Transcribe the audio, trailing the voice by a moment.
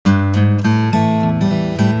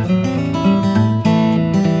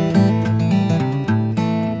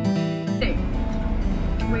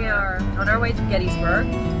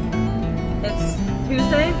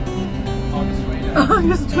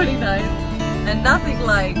August 29th, and nothing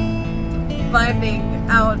like finding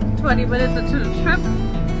out 20 minutes into the trip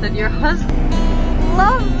that your husband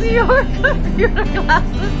loves your computer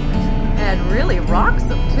glasses and really rocks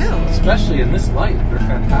them too. Especially in this light, they're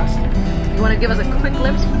fantastic. You want to give us a quick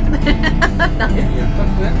glimpse? Nice. Give me a quick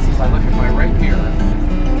glimpse as I look at my right mirror.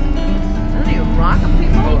 Don't you rock them,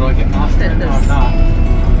 people? Oh, do I get off? No, I'm not.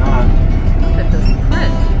 I'm not. Look at this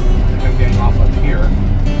print. I think I'm getting off up here.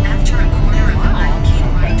 After a quarter of a mile, keep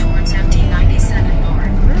right towards MT 97 north.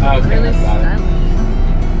 Okay, Really got it. stylish.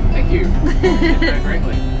 Thank you. Very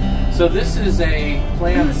greatly. So this is a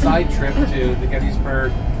planned side trip to the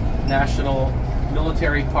Gettysburg National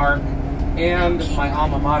Military Park and my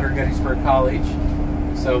alma mater, Gettysburg College.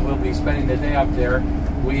 So we'll be spending the day up there.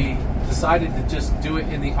 We decided to just do it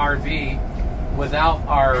in the RV without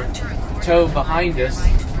our tow behind us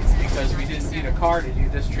because we didn't need a car to do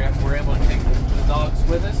this trip. We're able to take the dogs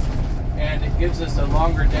with us, and it gives us a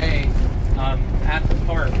longer day at the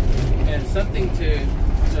park. And something to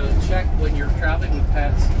check when you're traveling with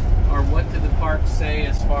pets are what do the parks say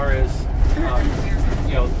as far as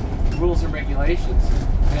you know, rules and regulations.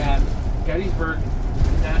 And Gettysburg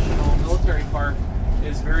National Military Park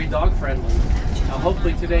is very dog friendly. Now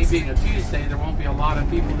hopefully today being a Tuesday there won't be a lot of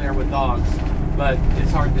people there with dogs, but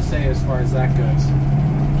it's hard to say as far as that goes.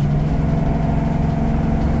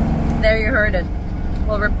 There you heard it.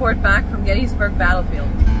 We'll report back from Gettysburg Battlefield.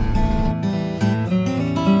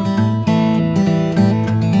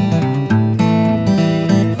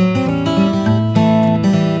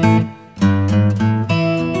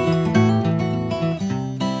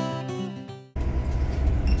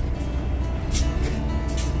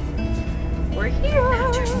 We're here.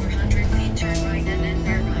 After 400 feet, turn right and then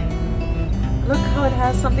bear right. Look how it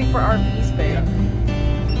has something for RVs, babe.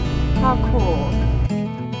 How cool.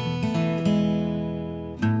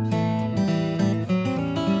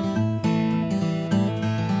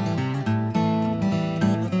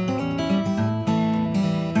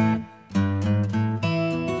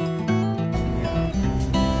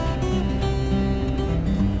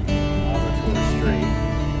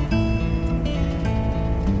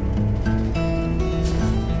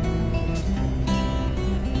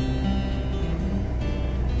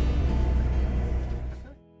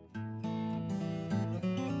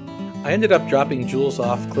 I ended up dropping Jules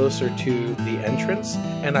off closer to the entrance,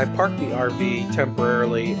 and I parked the RV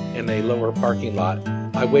temporarily in a lower parking lot.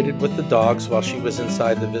 I waited with the dogs while she was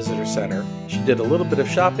inside the visitor center. She did a little bit of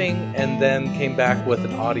shopping and then came back with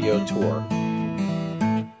an audio tour.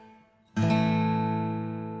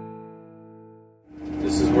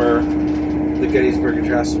 This is where the Gettysburg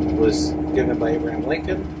Address was given by Abraham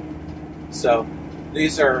Lincoln. So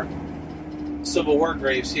these are Civil War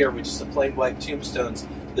graves here, which is the plain white tombstones.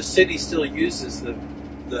 The city still uses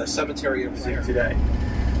the cemetery over there today.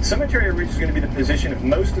 Cemetery Ridge is going to be the position of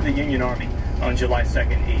most of the Union Army on July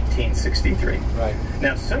 2nd, 1863. Right.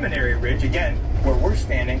 Now, Seminary Ridge, again, where we're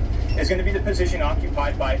standing, is going to be the position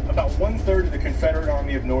occupied by about 1/3 of the Confederate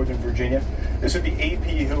Army of Northern Virginia. This would be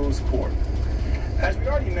A.P. Hill's Corps. As we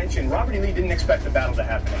already mentioned, Robert E. Lee didn't expect the battle to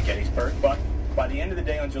happen at Gettysburg, but by the end of the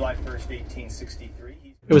day on July 1st, 1863,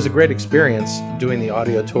 It was a great experience doing the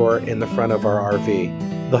audio tour in the front of our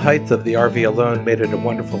RV. The height of the RV alone made it a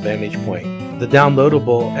wonderful vantage point. The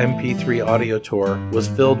downloadable MP3 audio tour was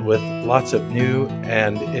filled with lots of new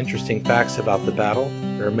and interesting facts about the battle.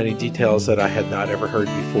 There are many details that I had not ever heard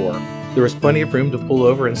before. There was plenty of room to pull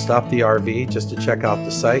over and stop the RV just to check out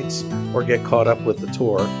the sights or get caught up with the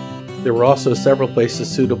tour. There were also several places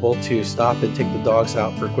suitable to stop and take the dogs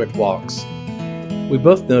out for quick walks. We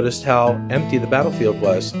both noticed how empty the battlefield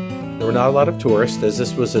was. There were not a lot of tourists, as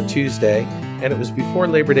this was a Tuesday and it was before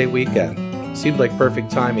Labor Day weekend. It seemed like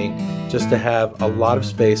perfect timing just to have a lot of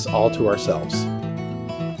space all to ourselves.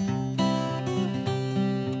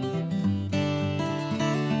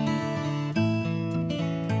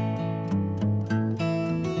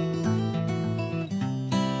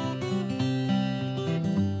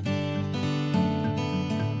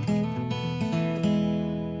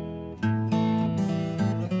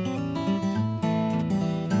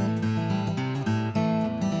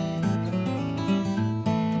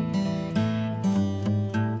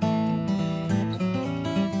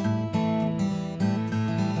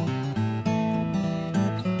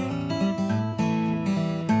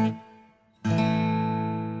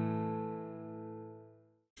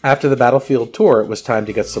 After the battlefield tour, it was time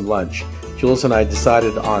to get some lunch. Jules and I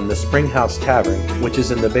decided on the Spring House Tavern, which is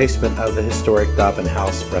in the basement of the historic Dobbin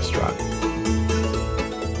House restaurant.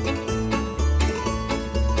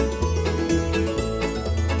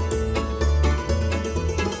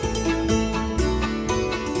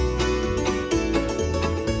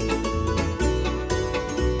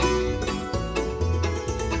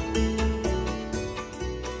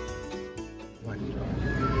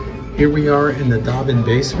 Here we are in the Dobbin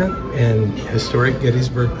basement in historic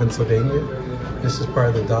Gettysburg, Pennsylvania. This is part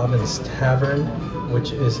of the Dobbin's Tavern,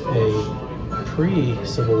 which is a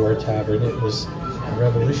pre-Civil War tavern. It was a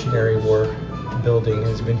Revolutionary War building,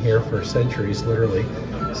 has been here for centuries, literally.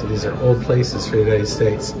 So these are old places for the United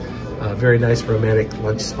States. Very nice romantic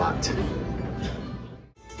lunch spot.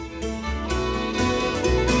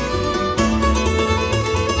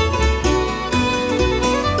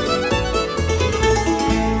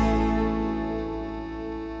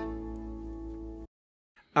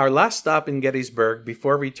 Our last stop in Gettysburg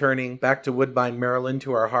before returning back to Woodbine, Maryland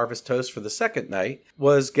to our Harvest Toast for the second night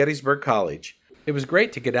was Gettysburg College. It was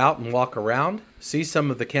great to get out and walk around, see some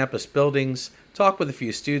of the campus buildings, talk with a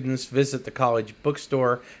few students, visit the college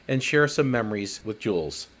bookstore, and share some memories with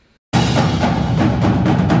Jules.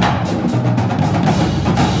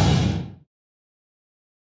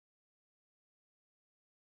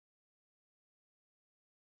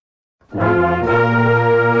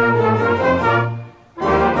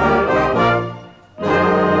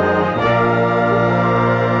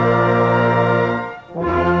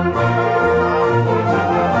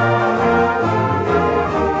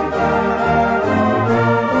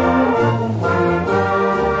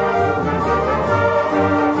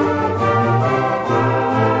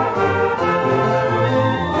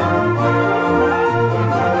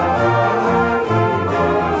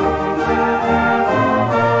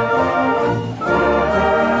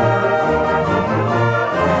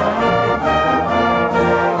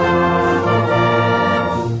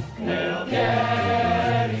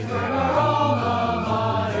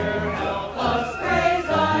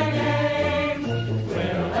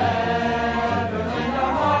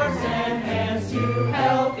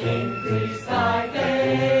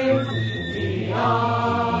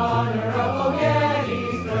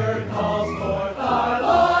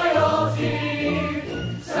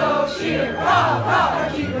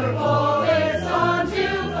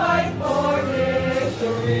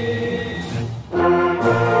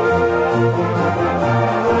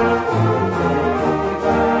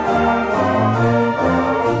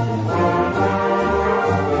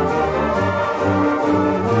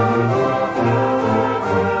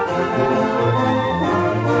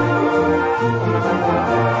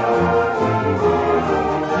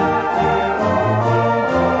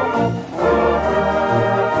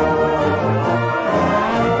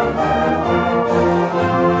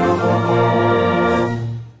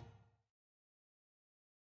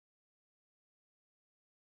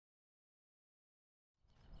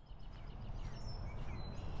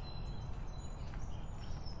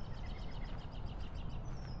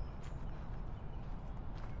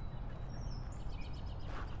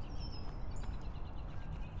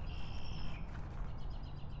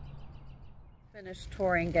 Finished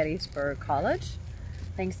touring Gettysburg College,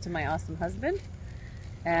 thanks to my awesome husband.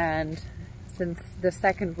 And since the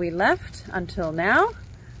second we left until now,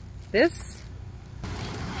 this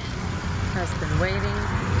has been waiting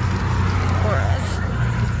for us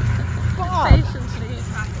patiently.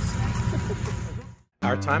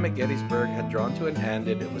 Our time at Gettysburg had drawn to an end,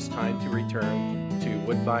 and it was time to return to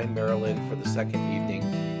Woodbine, Maryland for the second evening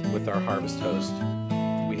with our Harvest Host.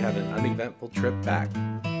 We had an uneventful trip back.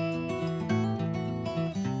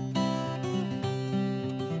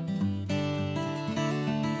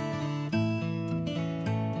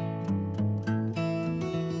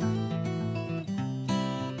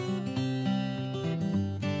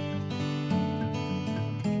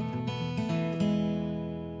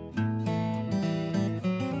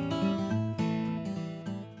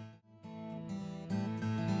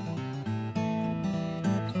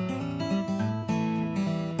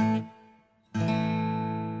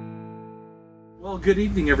 Well, good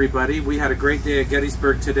evening, everybody. We had a great day at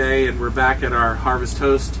Gettysburg today, and we're back at our Harvest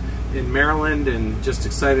Toast in Maryland, and just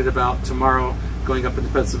excited about tomorrow going up into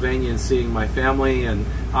Pennsylvania and seeing my family and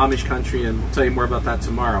Amish country, and we'll tell you more about that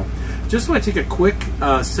tomorrow. Just want to take a quick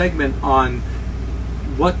segment on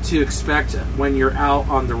what to expect when you're out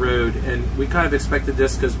on the road, and we kind of expected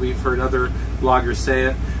this because we've heard other bloggers say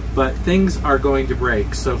it, but things are going to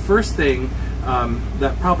break. So first thing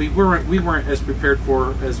that probably we weren't as prepared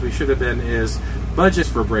for as we should have been is budgets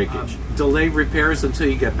for breakage. Delay repairs until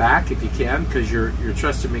you get back if you can, because your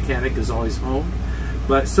trusted mechanic is always home.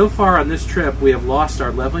 But so far on this trip, we have lost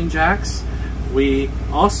our leveling jacks. We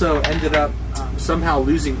also ended up somehow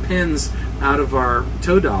losing pins out of our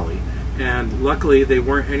tow dolly. And luckily they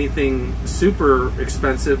weren't anything super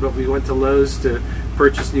expensive, but we went to Lowe's to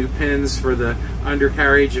purchase new pins for the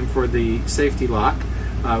undercarriage and for the safety lock.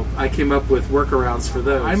 I came up with workarounds for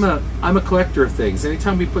those. I'm a collector of things.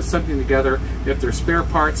 Anytime we put something together, if there's spare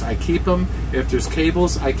parts, I keep them. If there's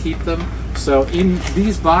cables, I keep them. So in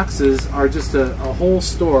these boxes are just a whole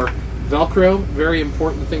store. Velcro, very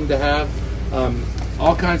important thing to have.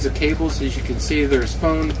 All kinds of cables, as you can see. There's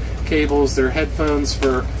phone cables, there are headphones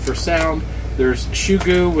for sound. There's shoe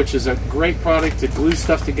glue, which is a great product to glue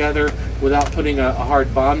stuff together without putting a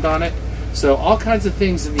hard bond on it. So all kinds of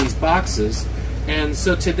things in these boxes. And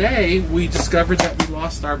so today we discovered that we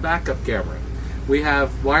lost our backup camera. We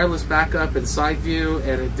have wireless backup and side view,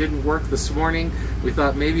 and it didn't work this morning. We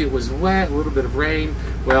thought maybe it was wet, a little bit of rain.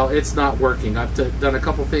 Well, it's not working. I've done a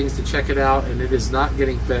couple things to check it out, and it is not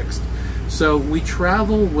getting fixed. So we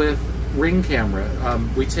travel with Ring camera.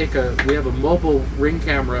 We have a mobile Ring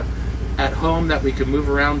camera at home that we can move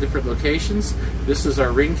around different locations. This is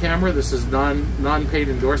our Ring camera. This is non-paid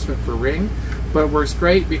endorsement for Ring. But it works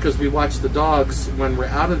great because we watch the dogs when we're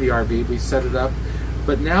out of the RV. We set it up.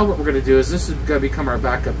 But now what we're going to do is this is going to become our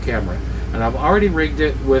backup camera. And I've already rigged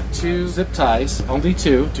it with 2 zip ties, only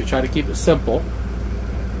 2, to try to keep it simple.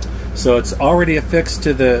 So it's already affixed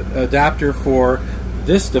to the adapter for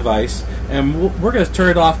this device. And we're going to turn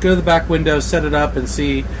it off, go to the back window, set it up, and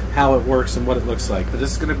see how it works and what it looks like. But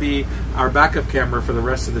this is going to be our backup camera for the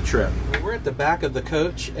rest of the trip. We're at the back of the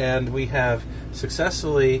coach, and we have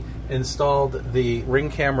successfully installed the Ring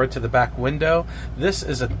camera to the back window. This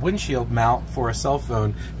is a windshield mount for a cell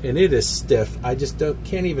phone, and it is stiff. I just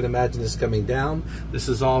can't even imagine this coming down. This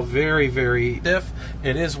is all very, very stiff.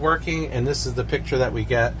 It is working, and this is the picture that we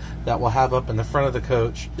get that we'll have up in the front of the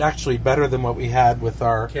coach. Actually better than what we had with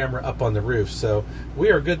our camera up on the roof. So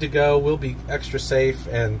we are good to go. We'll be extra safe,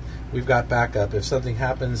 and we've got backup. If something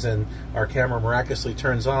happens and our camera miraculously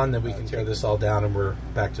turns on, then we can tear this all down and we're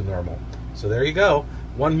back to normal. So there you go.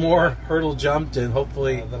 One more hurdle jumped, and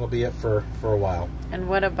hopefully that'll be it for a while. And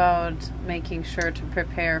what about making sure to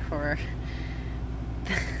prepare for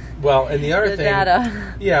well, and the other thing,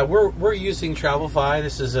 data? Yeah, we're using Travelfy.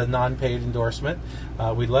 This is a non-paid endorsement.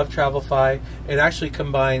 We love Travelfy. It actually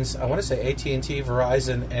combines, I want to say, AT&T,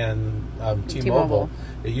 Verizon, and T-Mobile.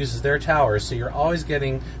 It uses their towers, so you're always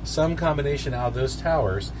getting some combination out of those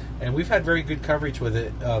towers. And we've had very good coverage with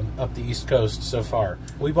it up the East Coast so far.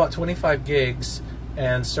 We bought 25 gigs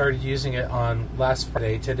and started using it on last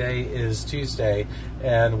Friday. Today is Tuesday,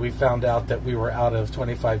 and we found out that we were out of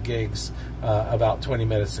 25 gigs about 20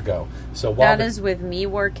 minutes ago. So while that is with me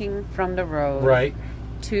working from the road. Right.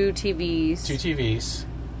 2 TVs. 2 TVs.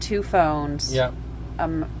 2 phones. Yep.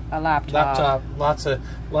 A laptop. Lots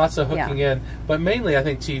of hooking in, but mainly I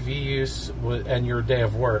think TV use and your day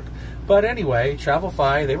of work. But anyway,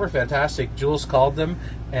 Travelfy, they were fantastic. Jules called them,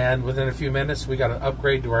 and within a few minutes we got an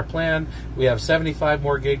upgrade to our plan. We have 75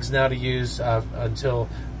 more gigs now to use until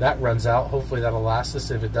that runs out. Hopefully that'll last us.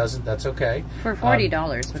 If it doesn't, that's okay. For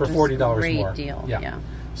 $40, for $40 great more. Deal. Yeah.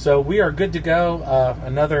 So we are good to go.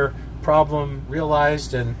 Another problem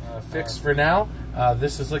realized and fixed for now.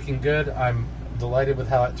 This is looking good. I'm delighted with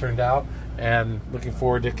how it turned out and looking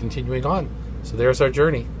forward to continuing on. So there's our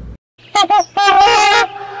journey.